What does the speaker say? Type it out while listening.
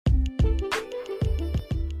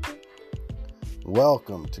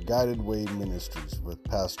Welcome to Guided Way Ministries with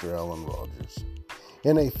Pastor Alan Rogers.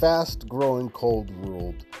 In a fast-growing cold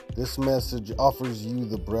world, this message offers you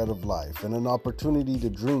the bread of life and an opportunity to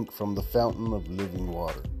drink from the fountain of living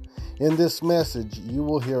water. In this message, you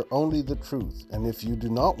will hear only the truth, and if you do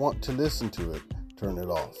not want to listen to it, turn it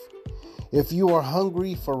off. If you are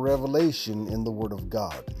hungry for revelation in the Word of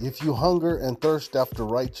God, if you hunger and thirst after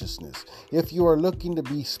righteousness, if you are looking to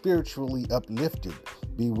be spiritually uplifted,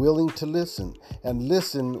 be willing to listen and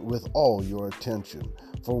listen with all your attention.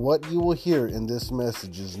 For what you will hear in this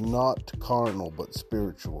message is not carnal but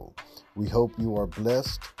spiritual. We hope you are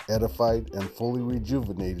blessed, edified, and fully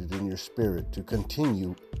rejuvenated in your spirit to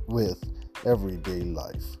continue with everyday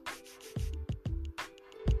life.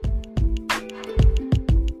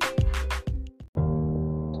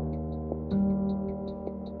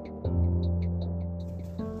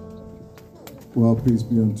 Well, peace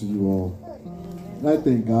be unto you all. And I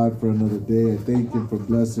thank God for another day. I thank Him for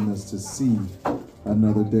blessing us to see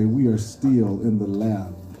another day. We are still in the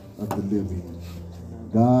land of the living.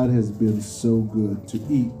 God has been so good to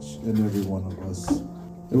each and every one of us.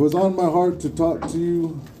 It was on my heart to talk to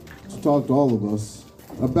you, to talk to all of us,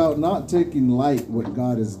 about not taking light what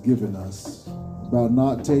God has given us, about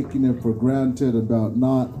not taking it for granted, about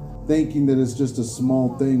not thinking that it's just a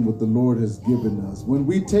small thing what the Lord has given us. When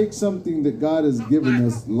we take something that God has given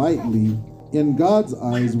us lightly, in God's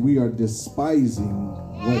eyes, we are despising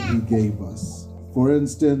what He gave us. For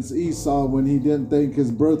instance, Esau, when he didn't think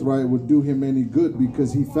his birthright would do him any good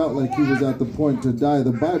because he felt like he was at the point to die,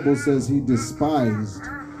 the Bible says he despised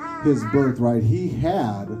his birthright. He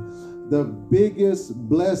had the biggest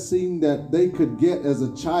blessing that they could get as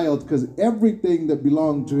a child because everything that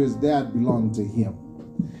belonged to his dad belonged to him.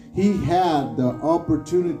 He had the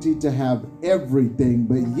opportunity to have everything,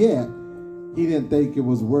 but yet he didn't think it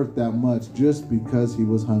was worth that much just because he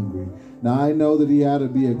was hungry. Now, I know that he had to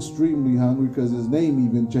be extremely hungry because his name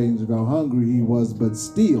even changed about how hungry he was, but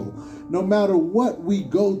still, no matter what we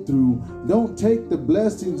go through, don't take the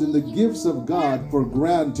blessings and the gifts of God for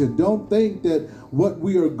granted. Don't think that what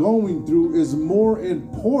we are going through is more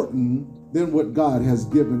important than what God has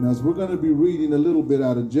given us. We're going to be reading a little bit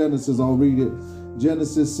out of Genesis. I'll read it.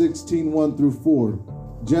 Genesis 16, 1 through 4.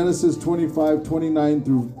 Genesis 25, 29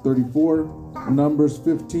 through 34. Numbers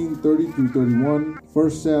 15, 30 through 31.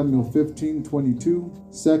 1 Samuel 15, 22.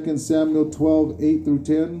 2 Samuel 12, 8 through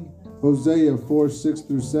 10. Hosea 4, 6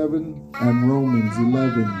 through 7. And Romans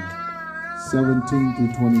 11, 17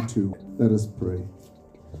 through 22. Let us pray.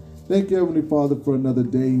 Thank you, Heavenly Father, for another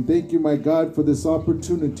day. Thank you, my God, for this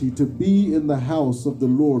opportunity to be in the house of the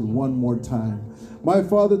Lord one more time. My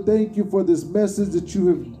Father, thank you for this message that you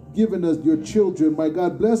have given us, your children. My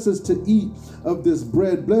God, bless us to eat of this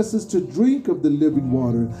bread. Bless us to drink of the living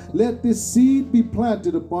water. Let this seed be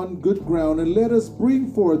planted upon good ground, and let us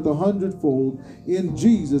bring forth 100-fold. In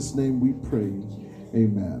Jesus' name we pray.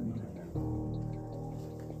 Amen.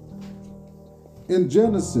 In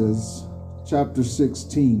Genesis chapter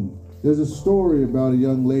 16, there's a story about a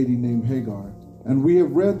young lady named Hagar. And we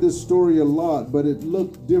have read this story a lot, but it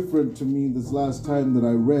looked different to me this last time that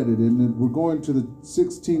I read it. And we're going to the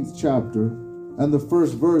 16th chapter and the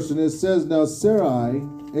first verse. And it says, Now Sarai,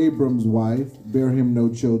 Abram's wife, bare him no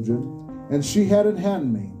children. And she had an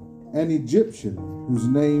handmaid, an Egyptian, whose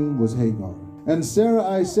name was Hagar. And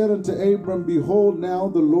Sarai said unto Abram, Behold, now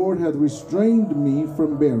the Lord hath restrained me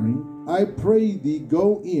from bearing. I pray thee,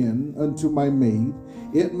 go in unto my maid.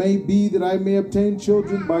 It may be that I may obtain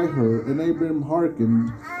children by her. And Abram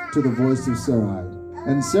hearkened to the voice of Sarai.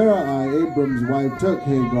 And Sarai, Abram's wife, took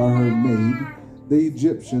Hagar, her maid, the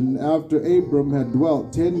Egyptian, after Abram had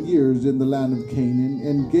dwelt 10 years in the land of Canaan,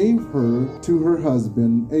 and gave her to her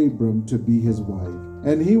husband Abram to be his wife.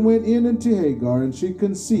 And he went in unto Hagar, and she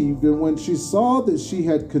conceived. And when she saw that she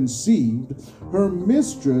had conceived, her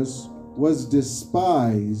mistress was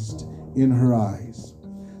despised in her eyes.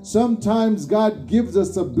 Sometimes God gives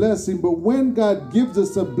us a blessing, but when God gives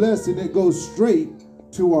us a blessing, it goes straight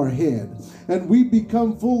to our head. And we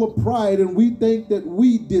become full of pride and we think that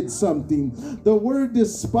we did something. The word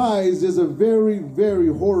despise is a very, very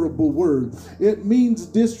horrible word. It means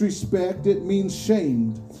disrespect. It means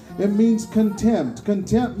shamed. It means contempt.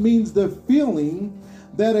 Contempt means the feeling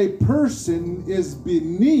that a person is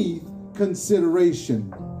beneath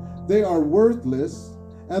consideration. They are worthless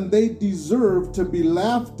and they deserve to be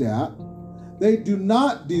laughed at. They do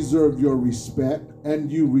not deserve your respect, and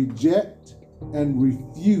you reject and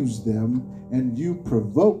refuse them, and you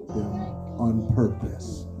provoke them on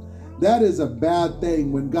purpose. That is a bad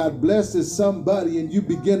thing when God blesses somebody and you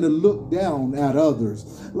begin to look down at others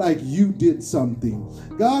like you did something.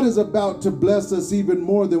 God is about to bless us even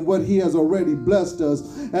more than what he has already blessed us.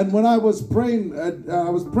 And when I was praying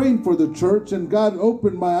for the church, and God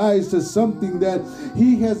opened my eyes to something that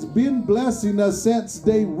he has been blessing us since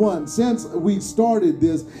day one. Since we started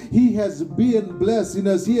this, he has been blessing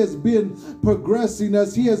us. He has been progressing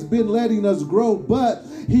us. He has been letting us grow, but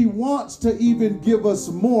he wants to even give us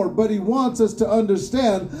more. But he wants us to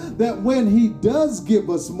understand that when he does give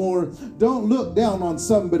us more, don't look down on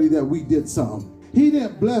somebody that we did some. He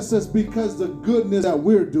didn't bless us because of the goodness that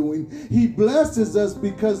we're doing. He blesses us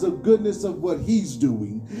because of goodness of what he's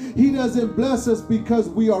doing. He doesn't bless us because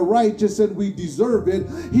we are righteous and we deserve it.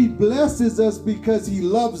 He blesses us because he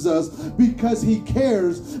loves us, because he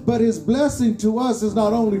cares. But his blessing to us is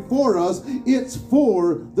not only for us, it's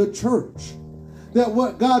for the church. That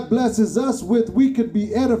what God blesses us with, we could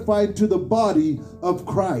be edified to the body of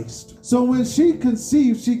Christ. So when she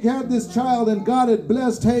conceived, she had this child, and God had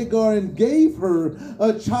blessed Hagar and gave her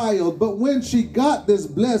a child. But when she got this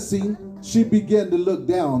blessing, she began to look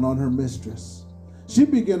down on her mistress. She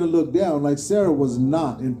began to look down like Sarah was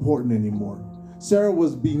not important anymore. Sarah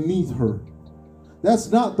was beneath her.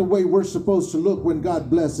 That's not the way we're supposed to look when God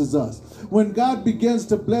blesses us. When God begins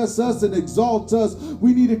to bless us and exalt us,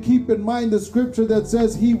 we need to keep in mind the scripture that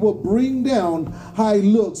says he will bring down high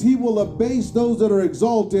looks. He will abase those that are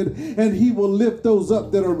exalted, and he will lift those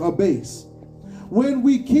up that are abased. When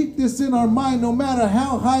we keep this in our mind, no matter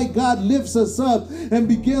how high God lifts us up and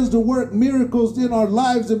begins to work miracles in our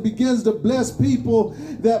lives and begins to bless people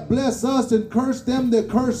that bless us and curse them that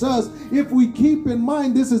curse us, if we keep in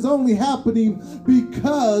mind this is only happening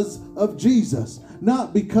because of Jesus,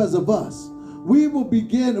 not because of us, we will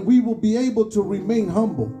be able to remain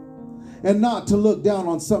humble and not to look down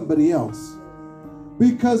on somebody else.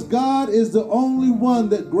 Because God is the only one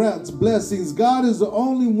that grants blessings. God is the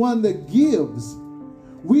only one that gives.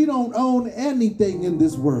 We don't own anything in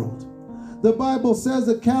this world. The Bible says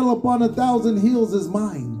the cattle upon 1,000 hills is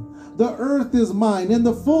mine. The earth is mine, and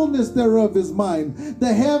the fullness thereof is mine.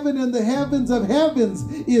 The heaven and the heavens of heavens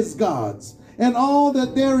is God's. And all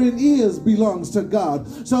that therein is belongs to God.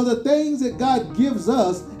 So the things that God gives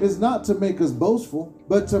us is not to make us boastful,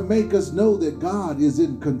 but to make us know that God is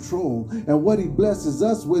in control. And what he blesses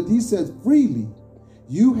us with, he says, freely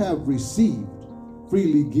you have received,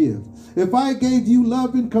 freely give. If I gave you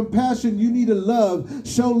love and compassion, you need to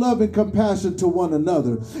show love and compassion to one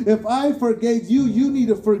another. If I forgave you, you need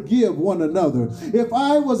to forgive one another. If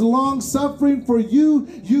I was long suffering for you,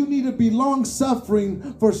 you need to be long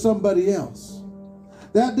suffering for somebody else.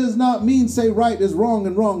 That does not mean say right is wrong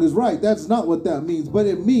and wrong is right. That's not what that means. But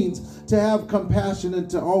it means to have compassion and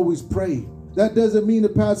to always pray. That doesn't mean to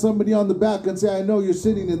pat somebody on the back and say, I know you're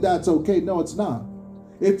sinning and that's okay. No, it's not.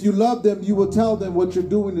 If you love them, you will tell them what you're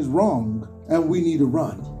doing is wrong and we need to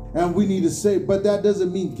run. And we need to say, but that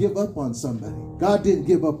doesn't mean give up on somebody. God didn't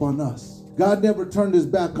give up on us. God never turned his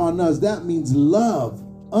back on us. That means love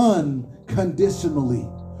unconditionally.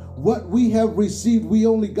 What we have received, we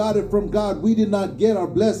only got it from God. We did not get our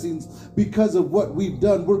blessings because of what we've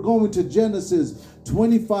done. We're going to Genesis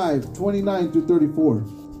 25, 29 through 34.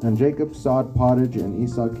 And Jacob sawed pottage, and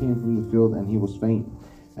Esau came from the field, and he was faint.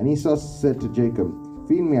 And Esau said to Jacob,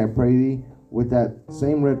 Feed me, I pray thee, with that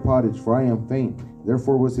same red pottage, for I am faint.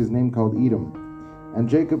 Therefore was his name called Edom. And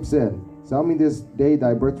Jacob said, Sell me this day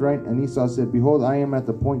thy birthright. And Esau said, Behold, I am at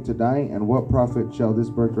the point to die, and what profit shall this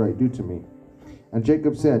birthright do to me? And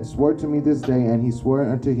Jacob said, Swear to me this day. And he swore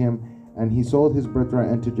unto him, and he sold his birthright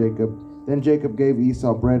unto Jacob. Then Jacob gave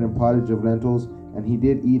Esau bread and pottage of lentils, and he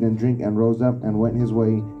did eat and drink, and rose up and went his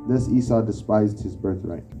way. Thus Esau despised his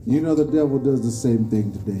birthright. You know, the devil does the same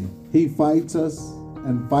thing today. He fights us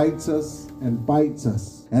and fights us and fights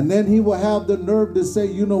us. And then he will have the nerve to say,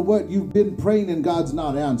 you know what, you've been praying and God's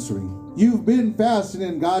not answering. You've been fasting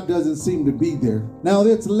and God doesn't seem to be there. Now,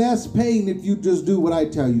 it's less pain if you just do what I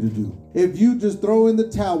tell you to do. If you just throw in the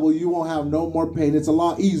towel, you won't have no more pain. It's a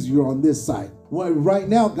lot easier on this side. Well, right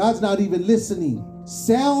now, God's not even listening.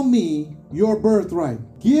 Sell me your birthright.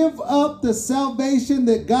 Give up the salvation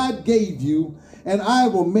that God gave you, and I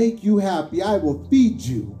will make you happy. I will feed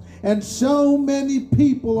you. And so many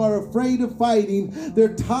people are afraid of fighting.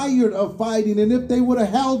 They're tired of fighting. And if they would have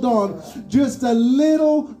held on just a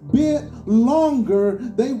little bit longer,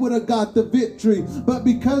 they would have got the victory. But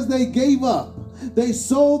because they gave up, they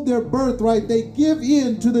sold their birthright, they give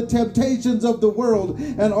in to the temptations of the world,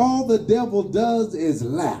 and all the devil does is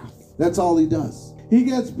laugh. That's all he does. He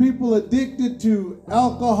gets people addicted to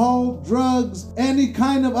alcohol, drugs, any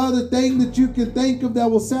kind of other thing that you can think of that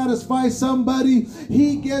will satisfy somebody.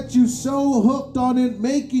 He gets you so hooked on it,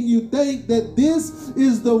 making you think that this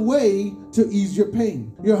is the way to ease your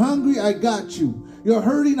pain. You're hungry, I got you. You're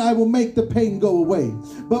hurting, I will make the pain go away.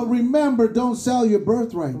 But remember, don't sell your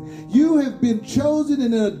birthright. You have been chosen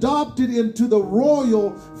and adopted into the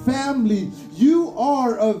royal family. You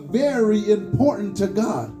are very important to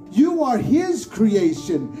God. You are His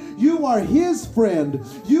creation. You are His friend.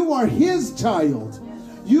 You are His child.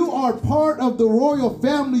 You are part of the royal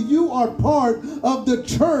family. You are part of the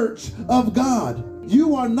church of God.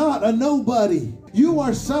 You are not a nobody. You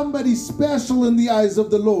are somebody special in the eyes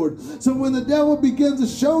of the Lord. So when the devil begins to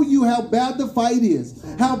show you how bad the fight is,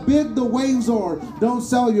 how big the waves are, don't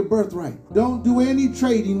sell your birthright. Don't do any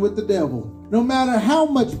trading with the devil. No matter how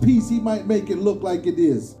much peace he might make it look like it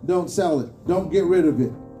is, don't sell it. Don't get rid of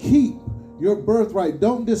it. Keep your birthright.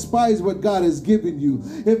 Don't despise what God has given you.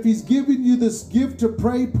 If He's given you this gift to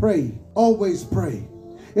pray, pray. Always pray.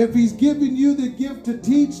 If He's given you the gift to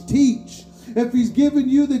teach, teach. If He's given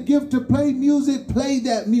you the gift to play music, play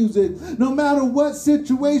that music. No matter what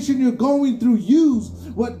situation you're going through, use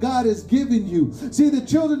what God has given you. See, the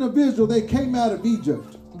children of Israel, they came out of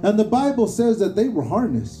Egypt. And the Bible says that they were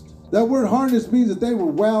harnessed. That word harnessed means that they were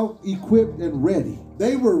well equipped and ready.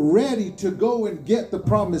 They were ready to go and get the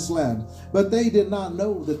promised land. But they did not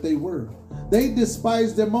know that they were. They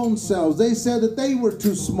despised their own selves. They said that they were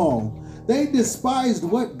too small. They despised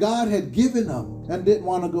what God had given them and didn't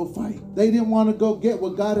want to go fight. They didn't want to go get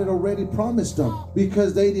what God had already promised them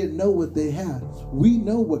because they didn't know what they had. We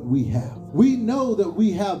know what we have. We know that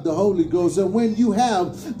we have the Holy Ghost. And when you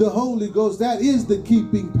have the Holy Ghost, that is the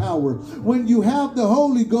keeping power. When you have the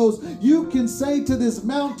Holy Ghost, you can say to this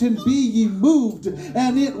mountain, be ye moved,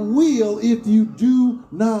 and it will if you do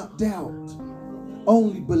not doubt.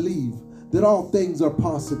 Only believe that all things are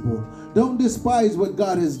possible. Don't despise what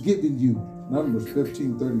God has given you. Numbers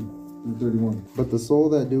 15:30-31. But the soul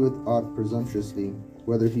that doeth aught presumptuously,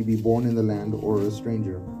 whether he be born in the land or a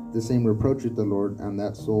stranger, the same reproacheth the Lord, and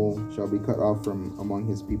that soul shall be cut off from among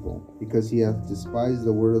his people, because he hath despised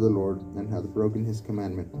the word of the Lord, and hath broken his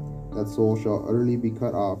commandment. That soul shall utterly be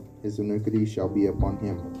cut off, his iniquity shall be upon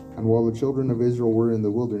him. And while the children of Israel were in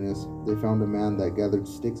the wilderness, they found a man that gathered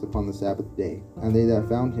sticks upon the Sabbath day. And they that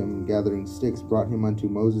found him gathering sticks brought him unto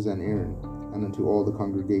Moses and Aaron, and unto all the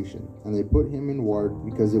congregation. And they put him in ward,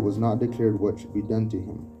 because it was not declared what should be done to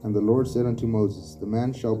him. And the Lord said unto Moses, the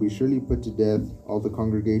man shall be surely put to death, all the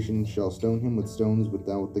congregation shall stone him with stones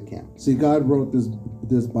without the camp. See, God wrote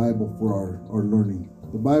this Bible for our learning.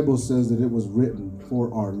 The Bible says that it was written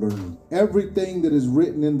for our learning. Everything that is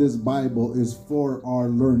written in this Bible is for our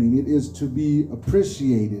learning. It is to be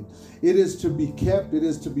appreciated. It is to be kept. It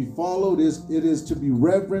is to be followed. It is to be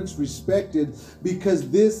reverenced, respected, because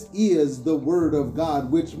this is the Word of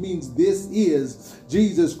God, which means this is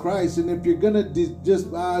Jesus Christ. And if you're going to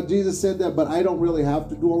Jesus said that, but I don't really have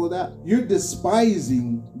to do all of that, you're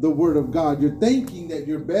despising the Word of God. You're thinking that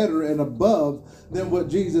you're better and above than what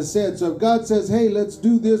Jesus said. So if God says, hey, let's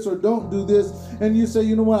do this or don't do this, and you say,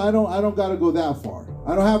 you know what, I don't got to go that far.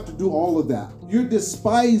 I don't have to do all of that. You're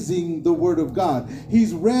despising the Word of God.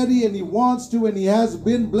 He's ready and He wants to, and He has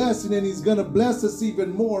been blessing, and He's going to bless us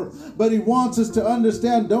even more. But He wants us to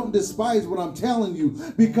understand, don't despise what I'm telling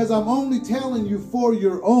you, because I'm only telling you for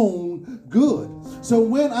your own good. So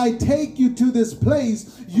when I take you to this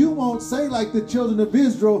place, you won't say like the children of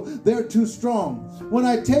Israel, they're too strong. When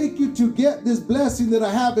I take you to get this blessing that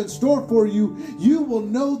I have in store for you, you will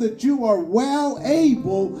know that you are well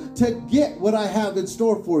able to get what I have in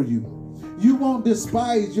store for you. You won't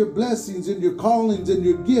despise your blessings and your callings and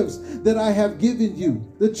your gifts that I have given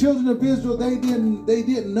you. The children of Israel, they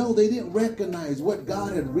didn't know, they didn't recognize what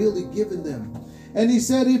God had really given them. And He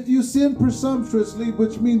said, if you sin presumptuously,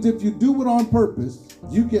 which means if you do it on purpose,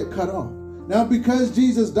 you get cut off. Now, because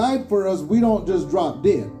Jesus died for us, we don't just drop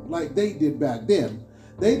dead like they did back then.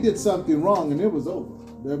 They did something wrong and it was over.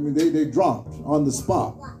 I mean, they dropped on the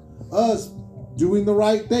spot. Us doing the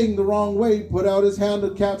right thing the wrong way, put out His hand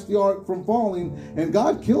to catch the ark from falling, and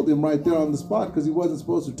God killed him right there on the spot because He wasn't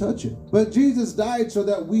supposed to touch it. But Jesus died so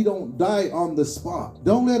that we don't die on the spot.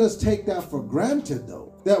 Don't let us take that for granted,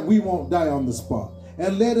 though, that we won't die on the spot.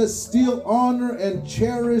 And let us still honor and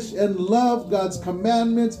cherish and love God's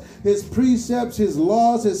commandments, His precepts, His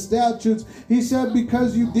laws, His statutes. He said,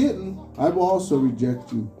 because you didn't, I will also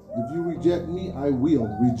reject you. If you reject me, I will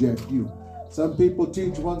reject you. Some people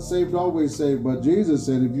teach once saved, always saved, but Jesus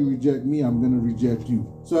said, if you reject me, I'm going to reject you.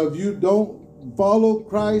 So if you don't follow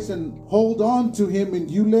Christ and hold on to Him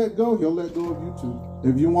and you let go, He'll let go of you too.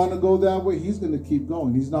 If you want to go that way, he's going to keep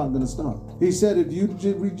going. He's not going to stop. He said, if you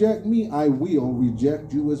reject me, I will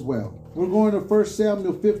reject you as well. We're going to 1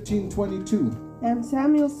 Samuel 15:22. And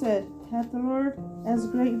Samuel said, hath the Lord as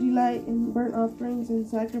great delight in burnt offerings and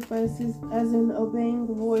sacrifices as in obeying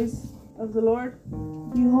the voice of the Lord?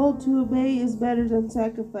 Behold, to obey is better than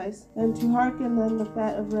sacrifice, and to hearken than the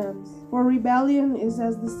fat of rams. For rebellion is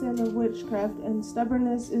as the sin of witchcraft, and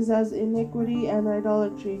stubbornness is as iniquity and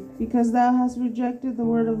idolatry. Because thou hast rejected the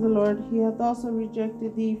word of the Lord, he hath also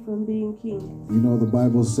rejected thee from being king. You know, the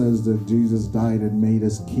Bible says that Jesus died and made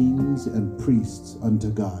us kings and priests unto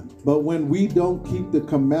God. But when we don't keep the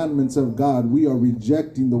commandments of God, we are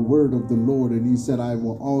rejecting the word of the Lord. And he said, I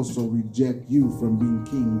will also reject you from being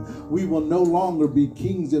king. We will no longer be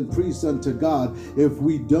kings and priests unto God if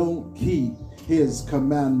we don't keep his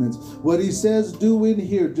commandments. What he says do in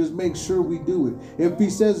here, just make sure we do it. If he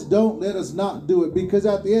says don't, let us not do it, because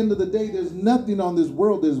at the end of the day, there's nothing on this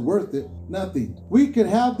world that's worth it. Nothing. We could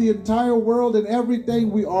have the entire world and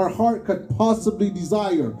everything our heart could possibly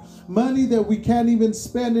desire. Money that we can't even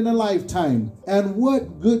spend in a lifetime. And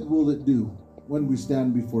what good will it do when we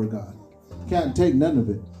stand before God? Can't take none of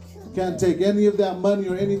it. Can't take any of that money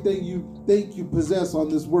or anything you think you possess on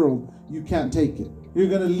this world. You can't take it. You're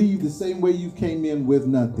going to leave the same way you came in with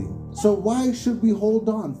nothing. So why should we hold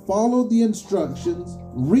on? Follow the instructions.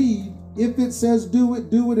 Read. If it says do it,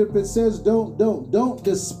 do it. If it says don't. Don't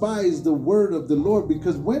despise the word of the Lord,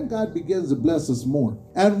 because when God begins to bless us more,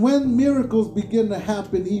 and when miracles begin to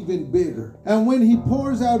happen even bigger, and when he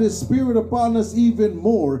pours out his spirit upon us even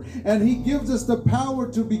more, and he gives us the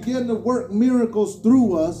power to begin to work miracles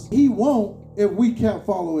through us, he won't if we can't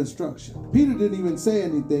follow instruction. Peter didn't even say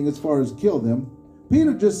anything as far as kill them.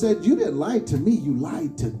 Peter just said, you didn't lie to me, you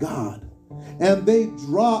lied to God. And they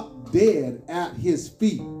dropped dead at his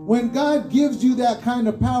feet. When God gives you that kind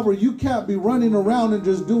of power, you can't be running around and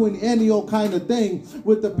just doing any old kind of thing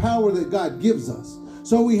with the power that God gives us.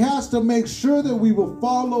 So he has to make sure that we will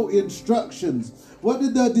follow instructions. What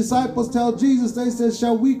did the disciples tell Jesus? They said,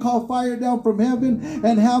 shall we call fire down from heaven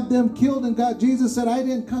and have them killed? And Jesus said, I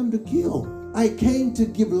didn't come to kill. I came to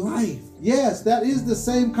give life. Yes, that is the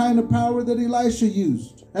same kind of power that Elisha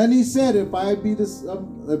used. And he said, if I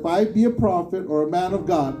be a prophet or a man of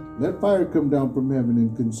God, let fire come down from heaven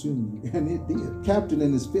and consume you. And it did. Captain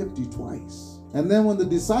in his 50 twice. And then when the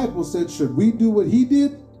disciples said, should we do what he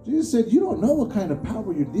did? Jesus said, you don't know what kind of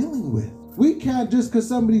power you're dealing with. We can't just because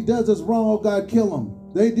somebody does us wrong, oh God, kill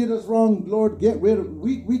them. They did us wrong, Lord, get rid of them.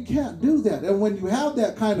 We can't do that. And when you have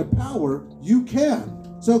that kind of power, you can.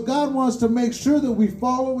 So God wants to make sure that we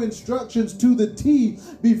follow instructions to the T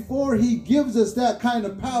before he gives us that kind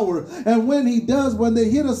of power. And when he does, when they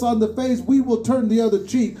hit us on the face, we will turn the other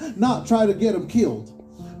cheek, not try to get them killed.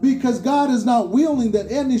 Because God is not willing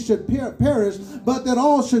that any should perish, but that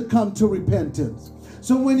all should come to repentance.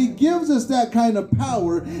 So when he gives us that kind of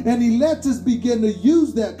power and he lets us begin to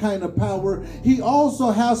use that kind of power, he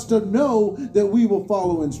also has to know that we will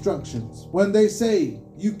follow instructions. When they say,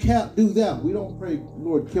 you can't do that, we don't pray,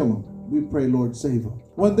 Lord, kill him. We pray, Lord, save him.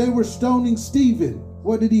 When they were stoning Stephen,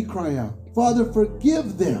 what did he cry out? Father,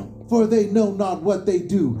 forgive them, for they know not what they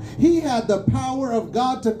do. He had the power of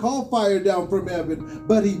God to call fire down from heaven,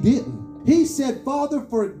 but he didn't. He said, Father,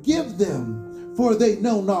 forgive them, for they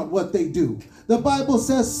know not what they do. The Bible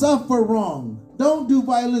says, suffer wrong. Don't do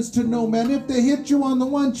violence to no man. If they hit you on the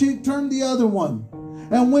one cheek, turn the other one.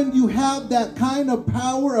 And when you have that kind of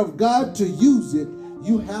power of God to use it,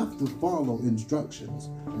 you have to follow instructions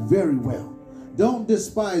very well. Don't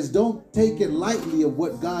despise, don't take it lightly of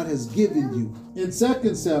what God has given you. In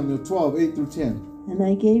 2 Samuel 12, 8 through 10. And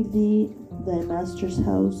I gave thee thy master's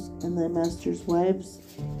house and thy master's wives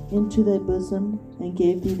into thy bosom, and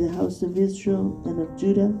gave thee the house of Israel and of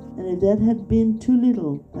Judah. And if that had been too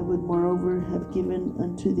little, I would moreover have given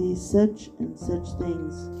unto thee such and such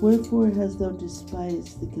things. Wherefore hast thou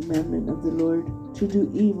despised the commandment of the Lord, to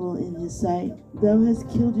do evil in his sight? Thou hast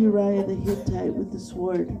killed Uriah the Hittite with the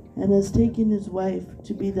sword, and hast taken his wife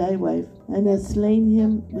to be thy wife, and hast slain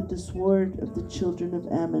him with the sword of the children of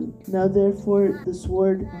Ammon. Now therefore the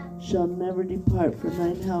sword shall never depart from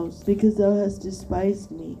thine house, because thou hast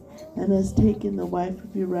despised me, and hast taken the wife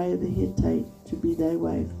of Uriah the Hittite to be thy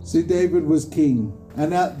wife. See, David was king,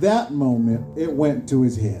 and at that moment it went to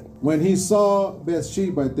his head. When he saw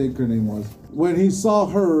Bathsheba, I think her name was, when he saw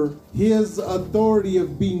her, his authority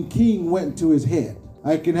of being king went to his head.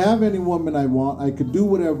 I can have any woman I want. I could do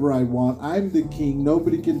whatever I want. I'm the king.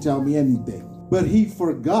 Nobody can tell me anything. But he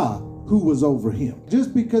forgot who was over him.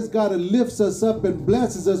 Just because God lifts us up and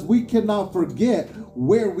blesses us, we cannot forget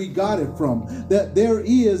where we got it from. That there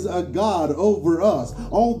is a God over us.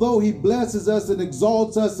 Although he blesses us and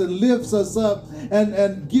exalts us and lifts us up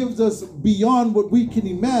and gives us beyond what we can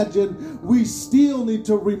imagine, we still need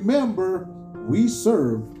to remember we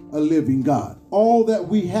serve a living God. All that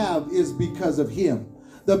we have is because of him.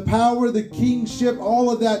 The power, the kingship,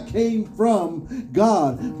 all of that came from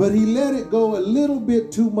God. But he let it go a little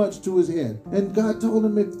bit too much to his head. And God told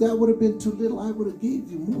him, if that would have been too little, I would have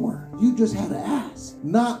gave you more. You just had to ask.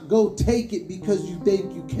 Not go take it because you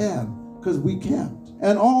think you can. Because we can't.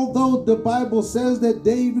 And although the Bible says that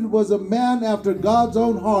David was a man after God's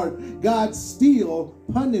own heart, God still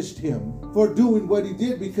punished him for doing what he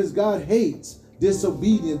did, because God hates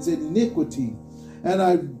disobedience and iniquity. And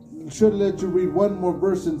I should let you read one more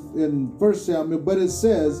verse in 1 Samuel, but it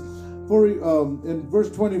says, in verse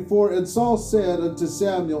 24, and Saul said unto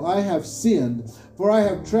Samuel, I have sinned, for I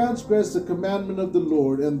have transgressed the commandment of the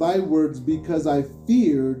Lord and thy words, because I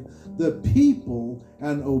feared the people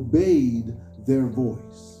and obeyed their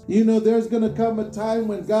voice. You know, there's going to come a time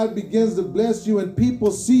when God begins to bless you and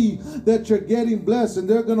people see that you're getting blessed, and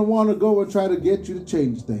they're going to want to go and try to get you to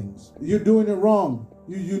change things. You're doing it wrong.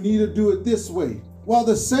 You need to do it this way. Well,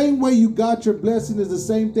 the same way you got your blessing is the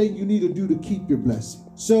same thing you need to do to keep your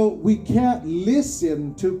blessing. So we can't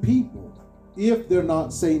listen to people if they're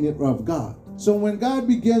not saying it of God. So when God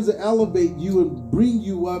begins to elevate you and bring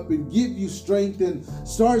you up and give you strength and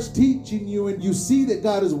starts teaching you, and you see that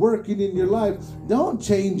God is working in your life, don't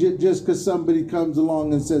change it just because somebody comes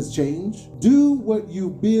along and says change. Do what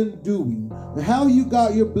you've been doing. How you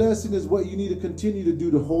got your blessing is what you need to continue to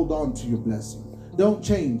do to hold on to your blessing. Don't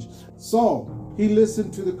change. Saul, he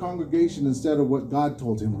listened to the congregation instead of what God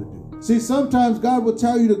told him to do. See, sometimes God will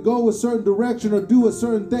tell you to go a certain direction or do a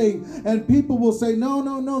certain thing, and people will say,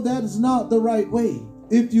 no, that is not the right way.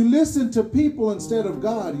 If you listen to people instead of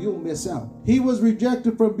God, you'll miss out. He was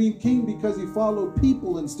rejected from being king because he followed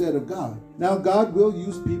people instead of God. Now, God will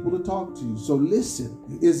use people to talk to you. So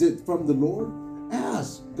listen. Is it from the Lord?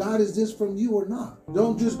 Ask, God, is this from you or not?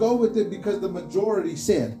 Don't just go with it because the majority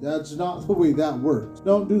said. That's not the way that works.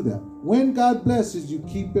 Don't do that. When God blesses you,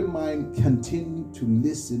 keep in mind, continue to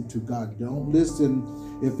listen to God. Don't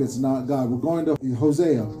listen if it's not God. We're going to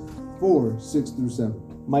Hosea 4, 6 through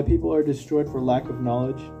 7. My people are destroyed for lack of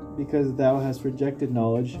knowledge. Because thou hast rejected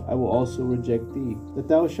knowledge, I will also reject thee. That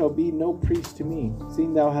thou shalt be no priest to me,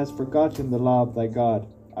 seeing thou hast forgotten the law of thy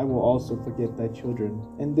God. I will also forget thy children.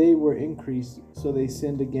 And they were increased, so they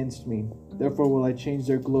sinned against me. Therefore will I change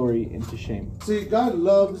their glory into shame. See, God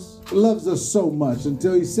loves us so much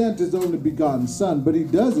until he sent his only begotten son, but he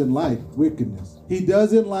doesn't like wickedness. He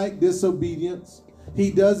doesn't like disobedience.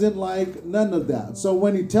 He doesn't like none of that. So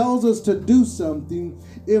when he tells us to do something,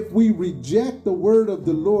 if we reject the word of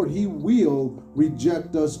the Lord, he will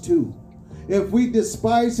reject us too. If we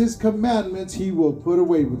despise his commandments, he will put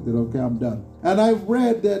away with it. Okay, I'm done. And I've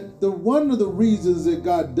read that one of the reasons that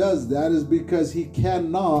God does that is because he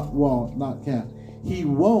cannot, he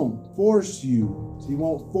won't force you. He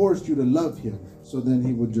won't force you to love him. So then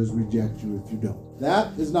he would just reject you if you don't.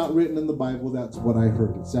 That is not written in the Bible. That's what I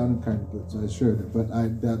heard. It sounded kind of good, so I shared it. But I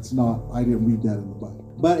didn't read that in the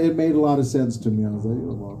Bible. But it made a lot of sense to me. I was like,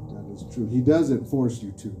 oh, well, that is true. He doesn't force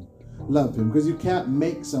you to love him, because you can't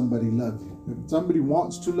make somebody love you. If somebody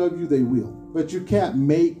wants to love you, they will. But you can't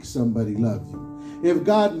make somebody love you. If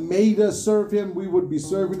God made us serve him, we would be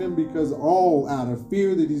serving him because all out of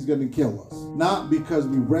fear that he's going to kill us. Not because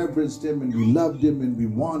we reverenced him and we loved him and we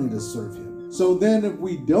wanted to serve him. So then if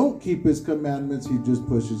we don't keep his commandments, he just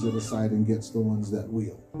pushes it aside and gets the ones that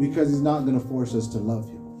will. Because he's not going to force us to love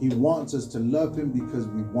him. He wants us to love him because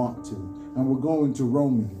we want to. And we're going to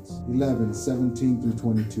Romans 11, 17 through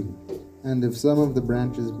 22. And if some of the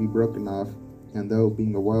branches be broken off, and thou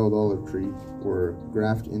being a wild olive tree, were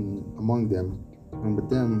grafted in among them, and with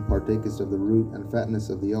them partakest of the root and fatness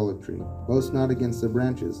of the olive tree, boast not against the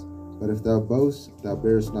branches. But if thou boast, thou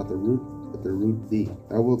bearest not the root, but the root thee.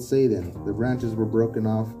 Thou wilt say then, the branches were broken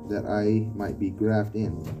off, that I might be grafted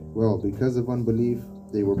in. Well, because of unbelief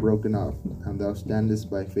they were broken off, and thou standest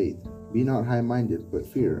by faith. Be not high-minded, but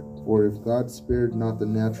fear. For if God spared not the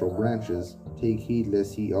natural branches, take heed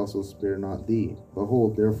lest he also spare not thee.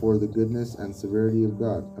 Behold, therefore, the goodness and severity of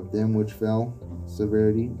God. Of them which fell,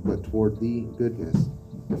 severity, but toward thee goodness.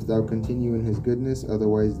 If thou continue in his goodness,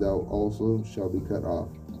 otherwise thou also shalt be cut off.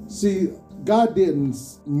 See, God didn't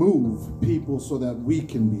move people so that we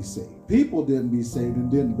can be saved. People didn't be saved and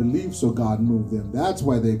didn't believe, so God moved them. That's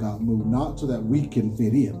why they got moved, not so that we can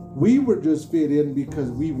fit in. We were just fit in because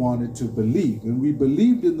we wanted to believe, and we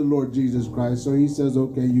believed in the Lord Jesus Christ. So he says,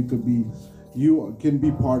 okay, you can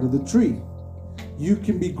be part of the tree. You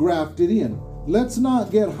can be grafted in. Let's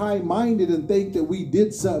not get high-minded and think that we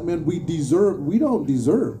did something and we deserve. We don't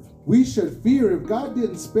deserve. We should fear. If God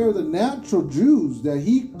didn't spare the natural Jews that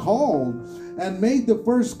he called and made the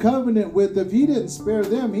first covenant with, if he didn't spare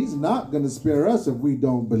them, he's not going to spare us if we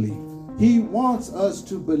don't believe. He wants us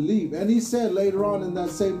to believe. And he said later on in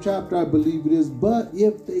that same chapter, I believe it is, but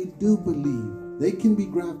if they do believe, they can be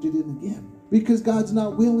grafted in again. Because God's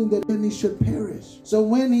not willing that any should perish. So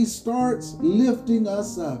when he starts lifting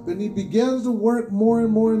us up and he begins to work more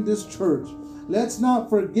and more in this church, let's not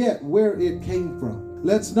forget where it came from.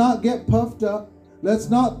 Let's not get puffed up. Let's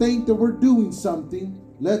not think that we're doing something.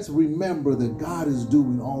 Let's remember that God is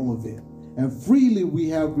doing all of it. And freely we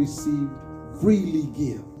have received, freely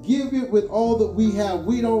give. Give it with all that we have.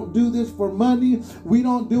 We don't do this for money. We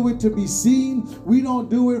don't do it to be seen. We don't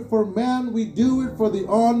do it for man. We do it for the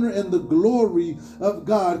honor and the glory of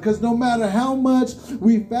God. Because no matter how much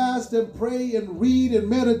we fast and pray and read and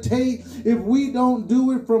meditate, if we don't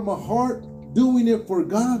do it from a heart, doing it for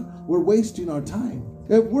God, we're wasting our time.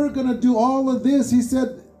 If we're going to do all of this, he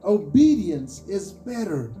said, obedience is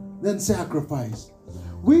better than sacrifice.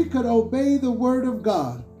 We could obey the word of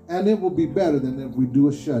God, and it will be better than if we do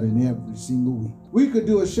a shut-in every single week. We could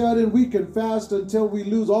do a shut-in. We can fast until we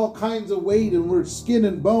lose all kinds of weight and we're skin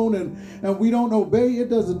and bone and we don't obey. It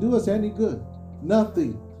doesn't do us any good.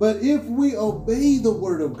 Nothing. But if we obey the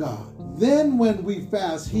word of God, then when we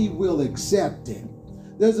fast, he will accept it.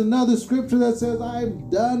 There's another scripture that says, I am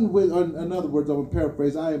done with, in other words, I'm going to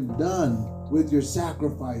paraphrase, I am done with your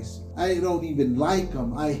sacrifice. I don't even like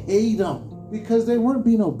them. I hate them. Because they weren't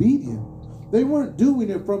being obedient. They weren't doing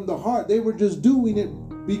it from the heart. They were just doing it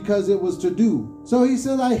because it was to do. So he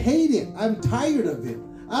says, I hate it. I'm tired of it.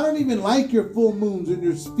 I don't even like your full moons and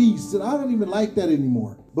your feasts. And I don't even like that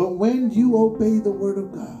anymore. But when you obey the word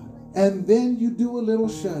of God, and then you do a little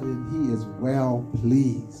shut-in, he is well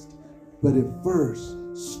pleased. But it first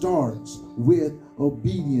starts with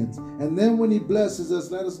obedience. And then when he blesses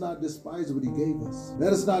us, let us not despise what he gave us.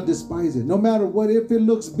 Let us not despise it. No matter what, if it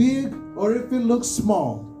looks big or if it looks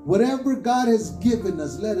small. Whatever God has given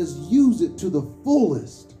us, let us use it to the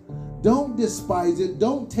fullest. Don't despise it.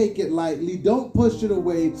 Don't take it lightly. Don't push it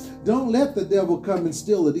away. Don't let the devil come and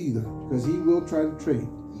steal it either, because he will try to trade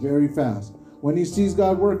very fast. When he sees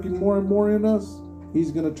God working more and more in us,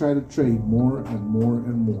 he's going to try to trade more and more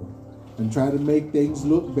and more and try to make things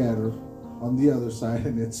look better on the other side,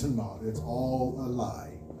 and it's not. It's all a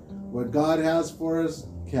lie. What God has for us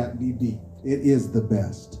can't be beat. It is the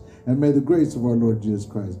best. And may the grace of our Lord Jesus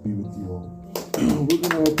Christ be with you all. We're going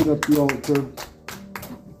to open up the altar.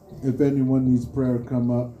 If anyone needs prayer,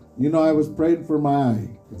 come up. You know, I was praying for my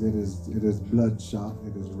eye. It is bloodshot.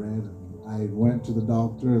 It is red. I went to the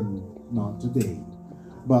doctor, and not today,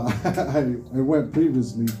 but I went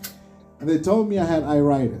previously, and they told me I had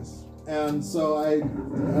iritis. And so I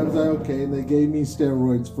was like, okay, and they gave me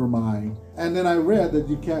steroids for my eye. And then I read that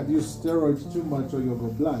you can't use steroids too much or you'll go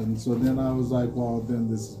blind. So then I was like, well, then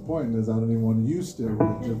this is pointless. I don't even want to use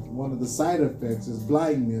steroids. If one of the side effects is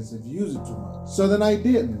blindness if you use it too much. So then I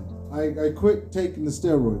didn't. I quit taking the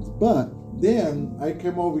steroids. But then I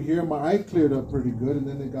came over here, my eye cleared up pretty good, and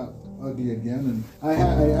then it got ugly again. And I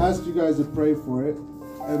asked you guys to pray for it.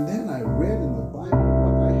 And then I read in the Bible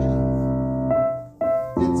what I have.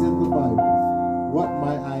 It's in the Bible, what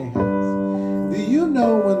my eye has. Do you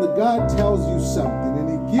know when the God tells you something and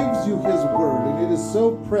he gives you his word and it is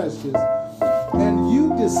so precious and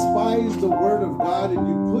you despise the word of God and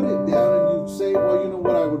you put it down and you say, well, you know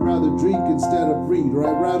what, I would rather drink instead of read, or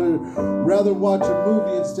I'd rather watch a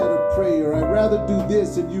movie instead of pray, or I'd rather do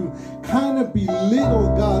this, and you kind of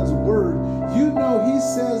belittle God's word. You know, he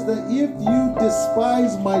says that if you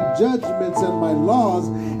despise my judgments and my laws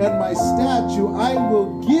and my statute, I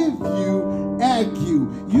will give you ague.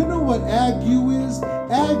 You know what ague is?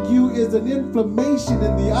 Ague is an inflammation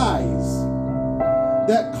in the eyes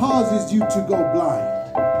that causes you to go blind.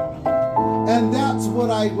 And that's what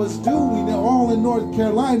I was doing all in North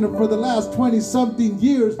Carolina for the last 20-something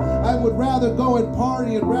years. I would rather go and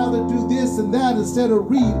party and rather do this and that instead of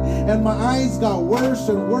read. And my eyes got worse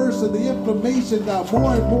and worse, and the inflammation got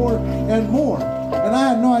more and more and more. And I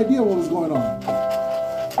had no idea what was going on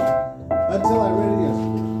until I read it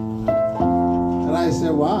yesterday. And I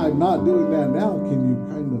said, well, I'm not doing that now. Can you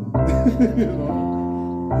kind of,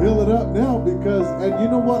 heal it up now? Because, and you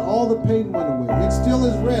know what? All the pain went away. It still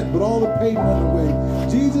is red, but all the pain went away.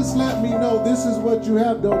 Jesus let me know this is what you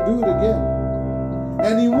have. Don't do it again.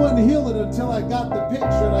 And he wouldn't heal it until I got the picture.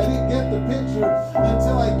 And I didn't get the picture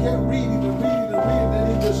until I kept reading and reading and reading. And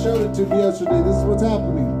he just showed it to me yesterday. This is what's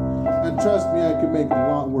happening. And trust me, I can make it a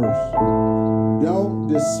lot worse. Don't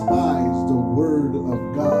despise the word of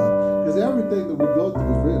God. Because everything that we go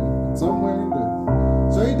through is written somewhere in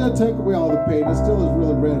there. So he doesn't take away all the pain. It still is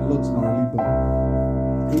really red, looks gnarly,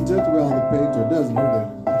 but he took away all the pain so it doesn't hurt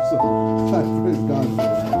anymore. So I praise God for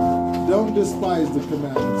that. Don't despise the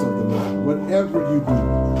commandments of the Lord. Whatever you do,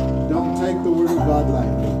 don't take the word of God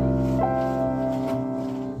lightly.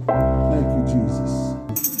 Thank you, Jesus.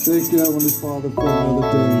 Thank you, Heavenly Father, for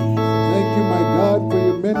another day. Thank you, my God, for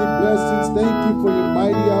your many blessings. Thank you for your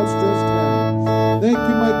mighty outstretched hand. Thank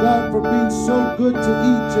you, my God, for being so good to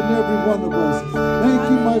each and every one of us. Thank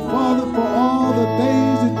you, my Father, for all the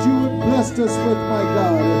things that you have blessed us with, my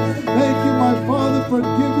God. Thank you, my Father, for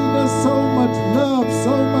giving us so much love,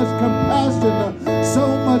 so much compassion, so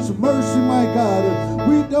much mercy, my God.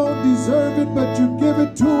 We don't deserve it, but you give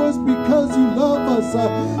it to us because you love us.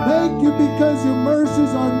 Thank you because your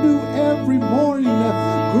mercies are new every morning.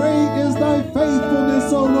 Great is thy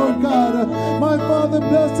faithfulness, O Lord God. My Father,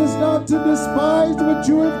 bless us not to despise what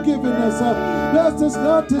you have given us. Bless us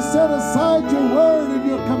not to set aside your word and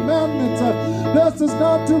your commandments. Bless us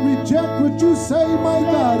not to reject what you say, my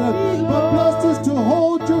God. But bless us to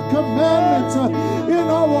hold your commandments in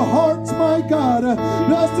our hearts, my God.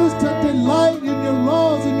 Bless us to delight in your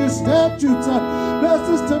laws and your statutes. Bless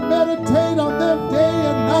us to meditate on them day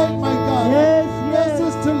and night, my God. Bless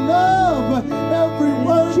us to love every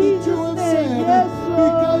word that you have said.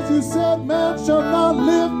 Because you said, man shall not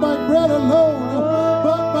live by bread alone,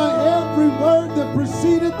 but by every word that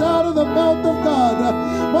proceedeth out of the mouth of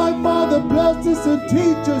God. My Father, bless us and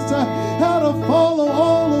teach us how to follow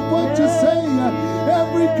all of what you say.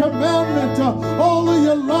 Every commandment, all of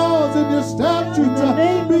your laws and your statutes,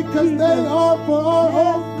 because they are for our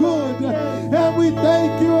own good. And we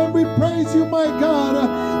thank you and we praise you, my God.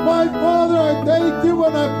 My Father, I thank you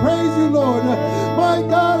and I praise you, Lord. My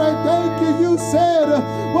God, I thank you. You said,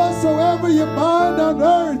 whatsoever you bind on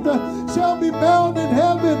earth shall be bound in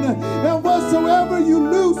heaven, and whatsoever you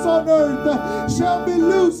loose on earth shall be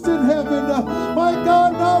loosed in heaven. My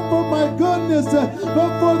God, not for my goodness,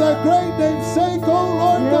 but for thy great name's sake, oh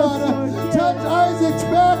Lord God. Touch Isaac's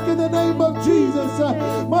back in the name of Jesus.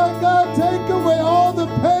 My God, take away all the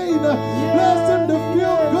pain. Bless him to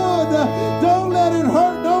feel good. Don't let it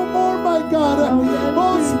hurt no more, my God.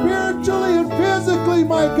 Both spiritually and physically,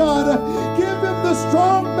 my God. Give him the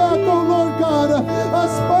strong back, oh Lord God. A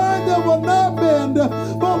spine that will not bend,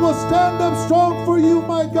 but will stand up strong for you,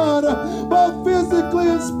 my God. Both physically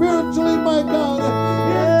and spiritually, my God.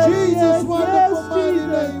 In Jesus' wonderful mighty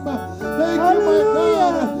name. Thank you, my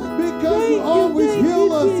God, because you always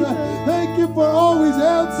heal us. Thank you for always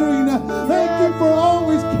answering. Thank you for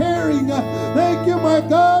always caring. Thank you, my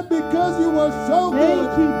God, because you are so good.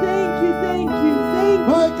 Thank you.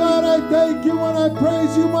 My God, I thank you and I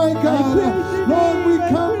praise you, my God. Lord, we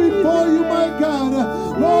come before you, my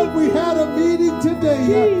God. Lord, we had a meeting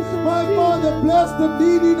today. My Father, bless the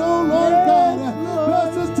meeting, oh Lord God.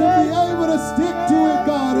 Bless us to be able to stick to it,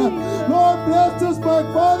 God. Lord, bless us, my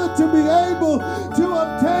Father, to be able to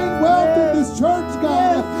obtain wealth in this church,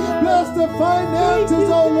 God. Bless the finances,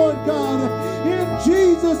 oh Lord God. In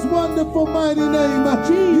Jesus' wonderful mighty name.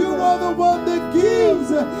 You are the one that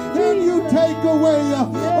gives and you take away.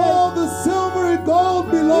 All the silver and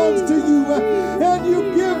gold belongs to you, and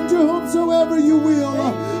you give to whomsoever you will.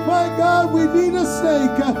 My God, we need a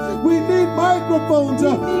snake. We need microphones.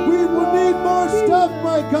 We will need more stuff,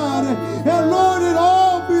 my God. And Lord, it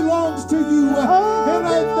all belongs to you. And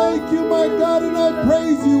I thank you, my God, and I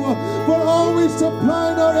praise you for always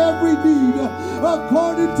supplying our every need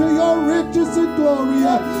according to your riches and glory.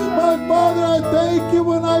 My Father, I thank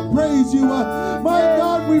you and I praise you. My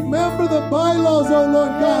God, remember the bylaws, oh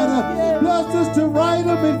Lord God. Bless us to write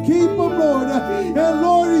them and keep them, Lord. And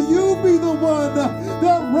Lord, you be the one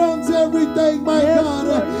that runs everything, my God.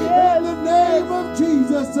 In the name of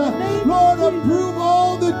Jesus, Lord, approve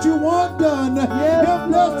all that you want done.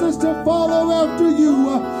 And bless us to follow after you.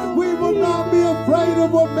 We will not be afraid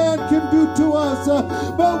of what man can do to us,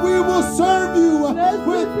 but we will serve you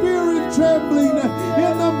with fear and trembling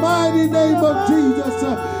in the mighty name of Jesus.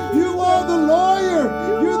 You are the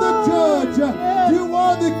lawyer, you're the judge, you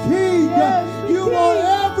are the king, you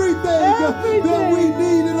are everything that we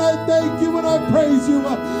need, and I thank you and I praise you.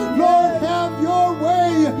 Lord, have your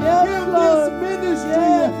way in this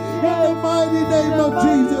ministry in the mighty name of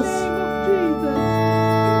Jesus.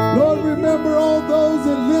 Lord, remember all those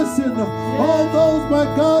that listen, all those, my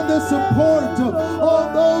God, that support,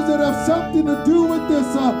 all those that have something to do with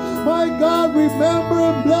this. My God, remember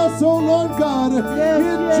and bless, oh Lord God,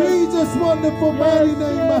 in Jesus' wonderful mighty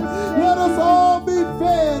name. Let us all be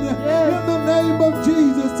fed in the name of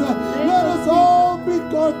Jesus. Let us all be,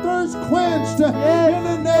 our our thirst quenched in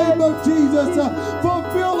the name of Jesus.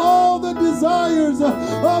 Fulfill all the desires of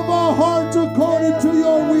our hearts according to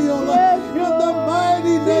your will in the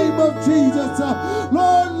mighty name of Jesus.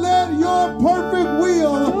 Lord, let your perfect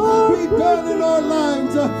will be done in our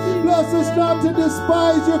lives. Bless us not to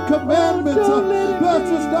despise your commandments. Bless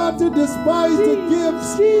us not to despise the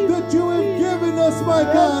gifts that you have given us, my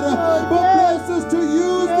God, but bless us to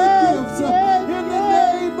use the gifts in the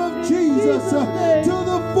name of Jesus to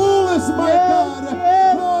the fullest, my God.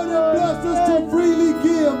 Lord, and bless us to freely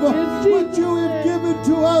give what you have given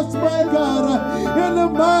to us, my God, in the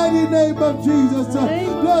mighty name of Jesus.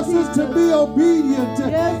 Bless us to be obedient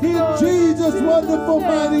in Jesus' wonderful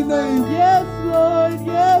mighty name. Yes, Lord.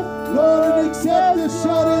 Yes, Lord, and accept this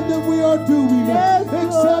shut-in that we are doing.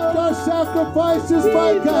 Accept our sacrifices,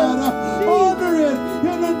 my God. Honor it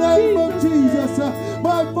in the name of Jesus.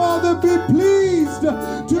 My Father, be pleased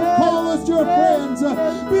to call us your friends.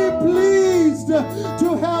 Be pleased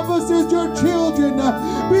to have us as your children.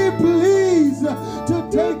 Be pleased to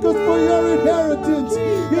take us for your inheritance.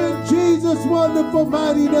 In Jesus' wonderful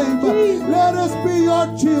mighty name, let us be your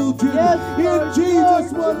children. In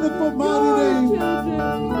Jesus' wonderful mighty name.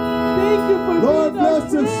 Thank you for Lord, being our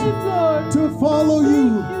bless us friend, Lord. to follow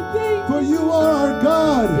you. For you are our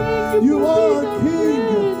God. You are our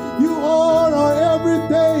King. You are our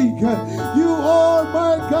everything. You are,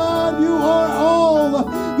 my God, you are all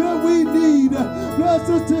that we need. Bless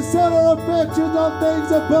us to set our affections on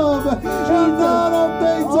things above and not on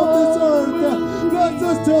things of this earth. Bless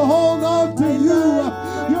us to hold on to you,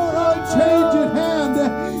 your unchanging hand.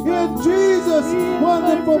 In Jesus'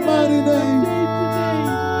 wonderful mighty name.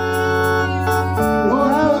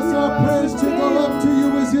 Lord, bless our prayers to go up to you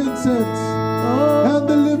as incense, and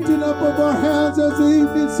the lifting up of our hands as the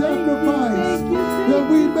evening sacrifice, that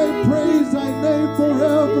we may praise thy name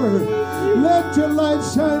forever. Let your light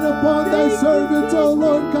shine upon thy servants, O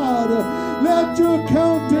Lord God. Let your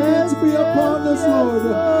countenance be upon us, Lord,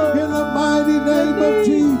 in the mighty name of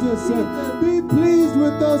Jesus. Be pleased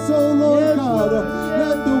with us, O Lord God.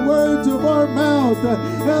 Let the words of our mouth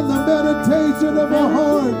and the meditation of our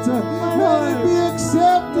hearts, let it be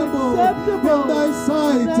acceptable in thy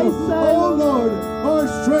sight, O Lord, our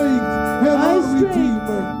strength and our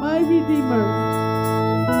Redeemer. My Redeemer.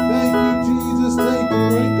 Thank you, Jesus. Thank you,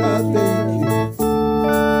 Lord God. Thank you.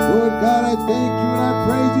 Lord God, I thank you and I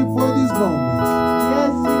praise you for these moments.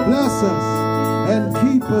 Yes. Bless us and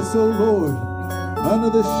keep us, O Lord, under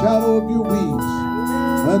the shadow of your wings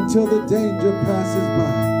until the danger passes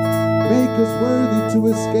by. Make us worthy to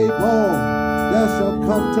escape all that shall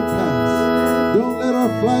come to pass. Don't let our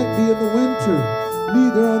flight be in the winter,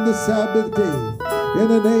 neither on the Sabbath day. In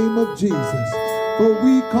the name of Jesus. For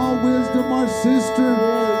we call wisdom our sister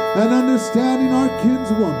and understanding our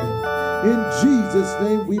kinswoman. In Jesus'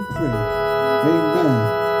 name we pray. Amen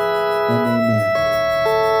and amen.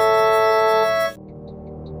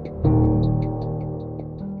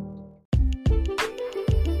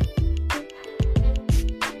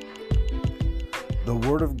 The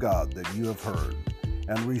word of God that you have heard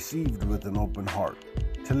and received with an open heart,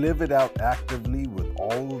 to live it out actively with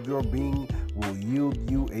all of your being, will yield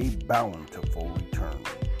you a bountiful return.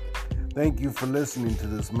 Thank you for listening to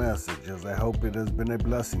this message, as I hope it has been a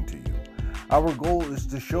blessing to you. Our goal is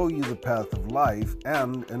to show you the path of life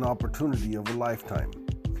and an opportunity of a lifetime.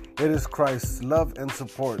 It is Christ's love and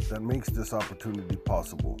support that makes this opportunity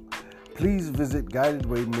possible. Please visit Guided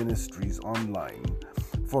Way Ministries online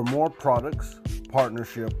for more products,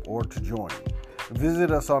 partnership, or to join.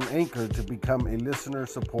 Visit us on Anchor to become a listener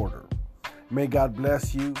supporter. May God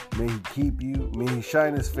bless you, may He keep you, may He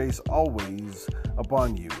shine His face always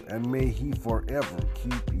upon you, and may He forever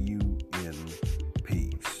keep you in